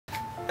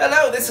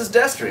Hello, this is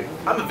Destery.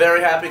 I'm a very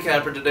happy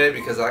camper today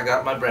because I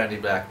got my brandy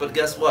back. But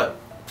guess what?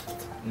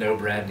 No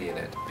brandy in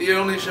it. The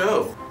only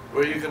show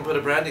where you can put a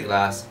brandy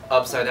glass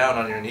upside down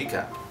on your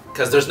kneecap.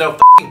 Because there's no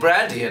f***ing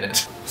brandy in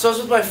it. So I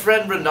was with my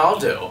friend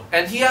Ronaldo,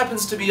 and he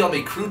happens to be on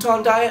the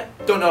crouton diet.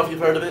 Don't know if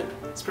you've heard of it.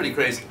 It's pretty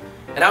crazy.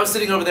 And I was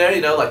sitting over there,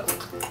 you know, like,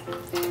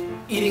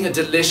 eating a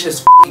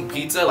delicious f***ing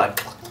pizza,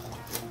 like.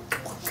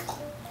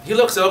 He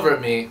looks over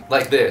at me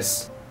like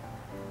this.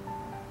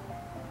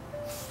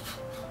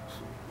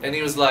 And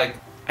he was like,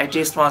 I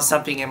just want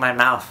something in my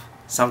mouth.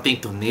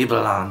 Something to nibble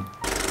on.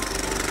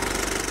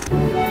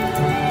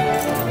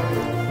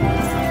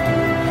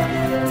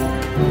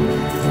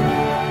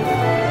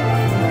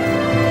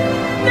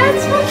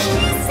 That's what she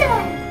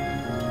said!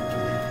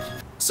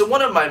 So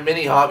one of my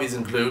many hobbies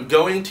include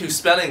going to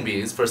spelling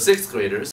bees for 6th graders,